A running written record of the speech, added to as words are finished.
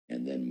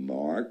And then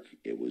Mark,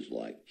 it was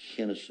like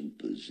Hennessy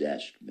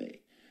possessed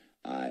me.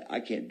 I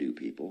can't do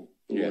people.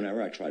 Yeah.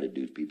 Whenever I try to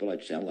do people, I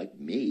sound like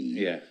me.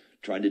 Yeah.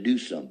 Trying to do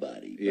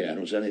somebody. But Yeah. I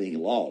don't sound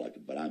anything law like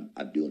it, but I'm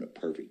doing a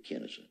perfect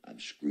Kennison. I'm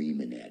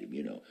screaming at him,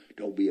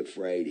 don't be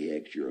afraid,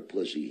 Hicks, you're a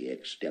pussy,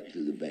 Hicks, step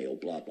through the veil,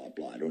 blah, blah,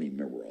 blah. I don't even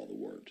remember all the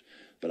words.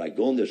 But I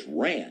go on this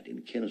rant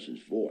in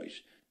Kennison's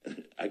voice.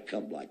 I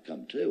come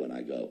to, and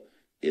I go,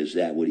 is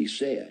that what he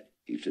said?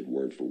 He said,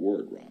 word for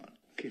word, Ron.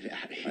 Get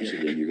out of here. I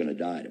said, then you're going to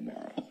die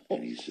tomorrow.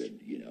 And he said,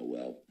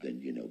 well,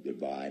 then,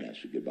 goodbye. And I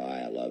said,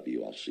 goodbye, I love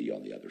you. I'll see you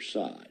on the other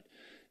side.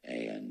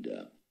 And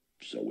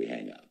so we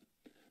hang up.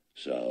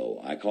 So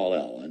I call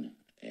Ellen,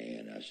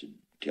 and I said,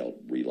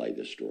 relay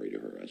this story to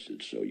her. I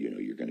said, so,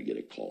 you're going to get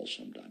a call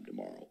sometime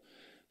tomorrow.